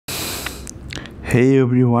Hey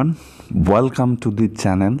everyone, welcome to the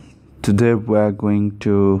channel. Today we are going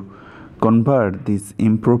to convert this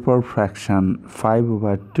improper fraction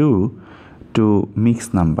 5/2 to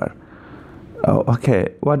mixed number.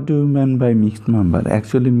 Okay, what do you mean by mixed number?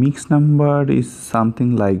 Actually, mixed number is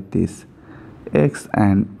something like this: x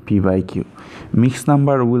and p by q. Mixed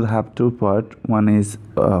number will have two parts. One is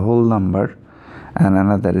a whole number and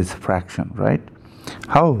another is fraction, right?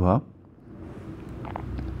 However,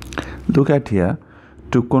 look at here.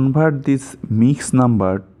 To convert this mixed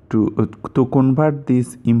number to convert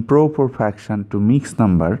this improper fraction to mixed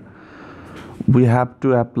number, we have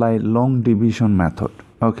to apply long division method.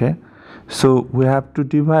 Okay, so we have to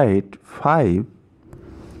divide 5.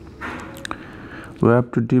 We have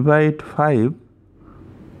to divide 5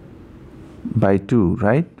 by 2,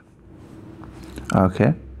 right?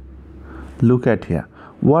 Okay, look at here.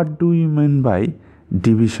 What do you mean by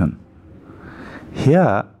division?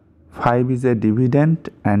 Here 5 is a dividend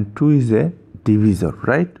and 2 is a divisor,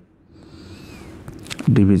 right?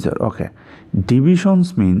 Divisor. Okay,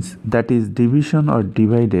 divisions means, that is division or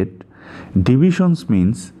divided. Divisions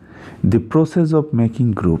means the process of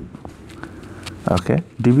making group. Okay,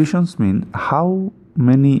 divisions mean how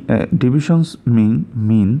many divisions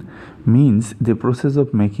means the process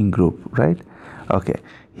of making group, right? Okay,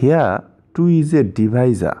 here 2 is a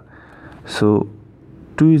divisor, so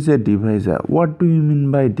 2 is a divisor. What do you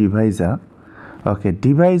mean by divisor? Okay,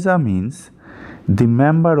 divisor means the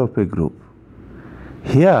member of a group.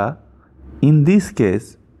 Here in this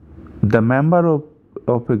case the member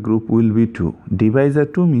of a group will be 2. Divisor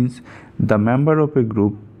 2 means the member of a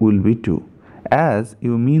group will be 2, as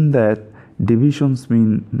you mean that divisions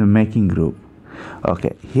mean the making group.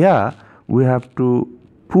 Okay, here we have to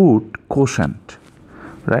put quotient,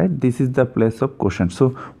 right? This is the place of quotient. So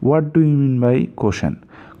what do you mean by quotient?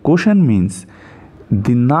 Quotient means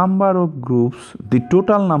the number of groups, the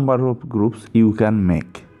total number of groups you can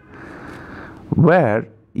make, where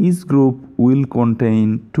each group will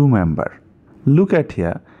contain 2 members. Look at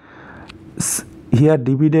here. Here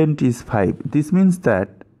dividend is 5. This means that,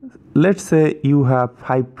 let's say you have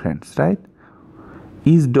 5 friends, right?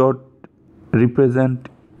 Each dot represent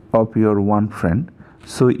of your one friend,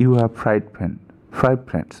 so you have 5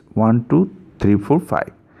 friends. 1 2 3 4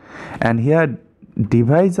 5. And here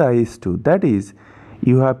divisor is 2. That is,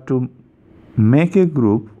 you have to make a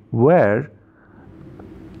group where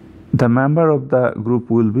the member of the group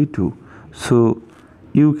will be 2. So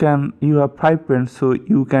you have 5 friends, so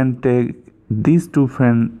you can take these 2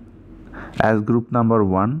 friends as group number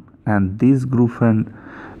 1 and these 2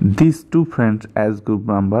 friends as group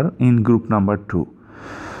number 2.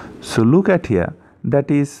 So look at here,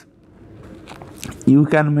 that is, you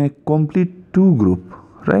can make complete 2 group,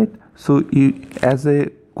 right? So as a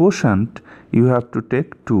quotient you have to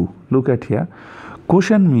take 2. Look at here.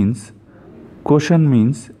 Quotient means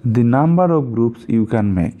the number of groups you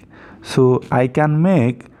can make. So I can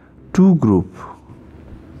make 2 group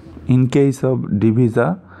in case of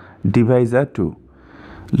divisor 2.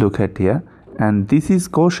 Look at here, and this is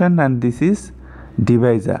quotient and this is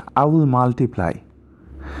divisor. I will multiply,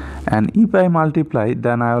 and if I multiply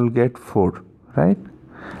then I will get 4, right?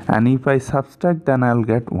 And if I subtract then I will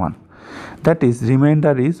get 1. That is,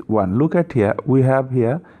 remainder is 1. Look at here, we have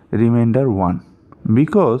here remainder 1,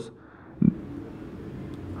 because,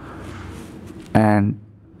 and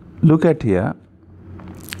look at here,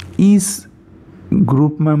 each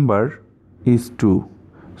group member is 2.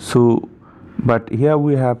 So but here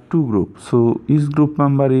we have 2 groups, so each group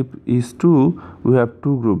member is 2, we have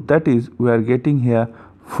 2 groups. That is, we are getting here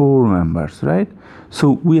 4 members, right?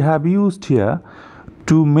 So we have used here,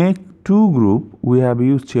 to make 2 group, we have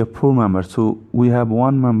used here 4 members, so we have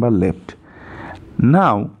 1 member left.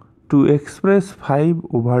 Now to express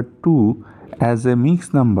 5/2 as a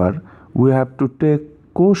mixed number, we have to take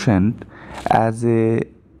quotient as a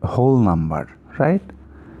whole number, right?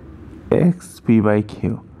 X p by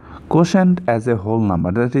q. Quotient as a whole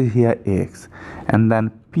number, that is here x, and then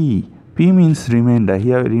p means remainder.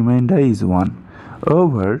 Here remainder is 1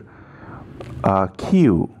 over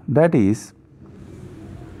q, that is,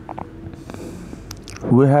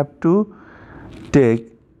 we have to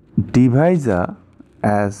take divisor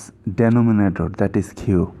as denominator, that is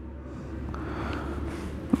q,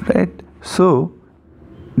 right? So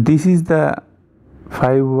this is the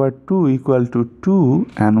 5/2 equal to 2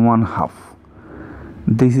 and 1/2.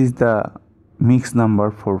 This is the mixed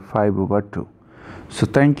number for 5/2. So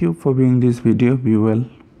thank you for viewing this video. Be well.